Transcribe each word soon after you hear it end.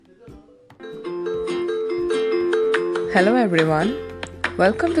Hello everyone.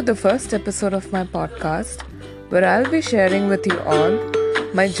 Welcome to the first episode of my podcast where I'll be sharing with you all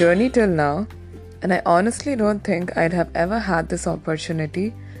my journey till now, and I honestly don't think I'd have ever had this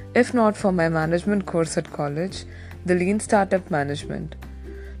opportunity if not for my management course at college, the Lean Startup Management.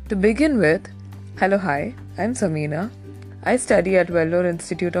 To begin with, hi, I'm Samina. I study at Vellore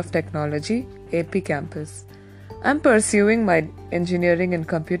Institute of Technology, AP campus. I'm pursuing my engineering in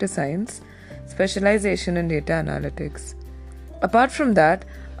computer science, specialization in data analytics. Apart from that,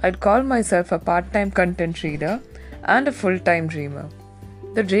 I'd call myself a part-time content reader and a full-time dreamer.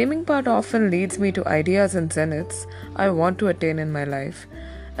 The dreaming part often leads me to ideas and zeniths I want to attain in my life,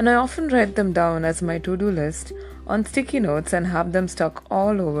 and I often write them down as my to-do list on sticky notes and have them stuck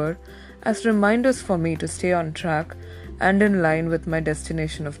all over as reminders for me to stay on track and in line with my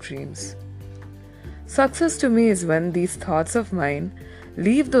destination of dreams. Success to me is when these thoughts of mine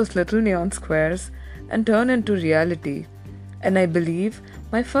leave those little neon squares and turn into reality, and I believe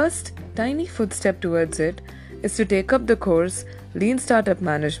my first tiny footstep towards it is to take up the course Lean Startup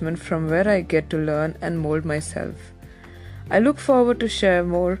Management, from where I get to learn and mold myself. I look forward to share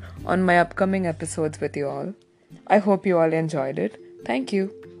more on my upcoming episodes with you all. I hope you all enjoyed it. Thank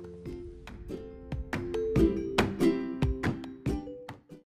you.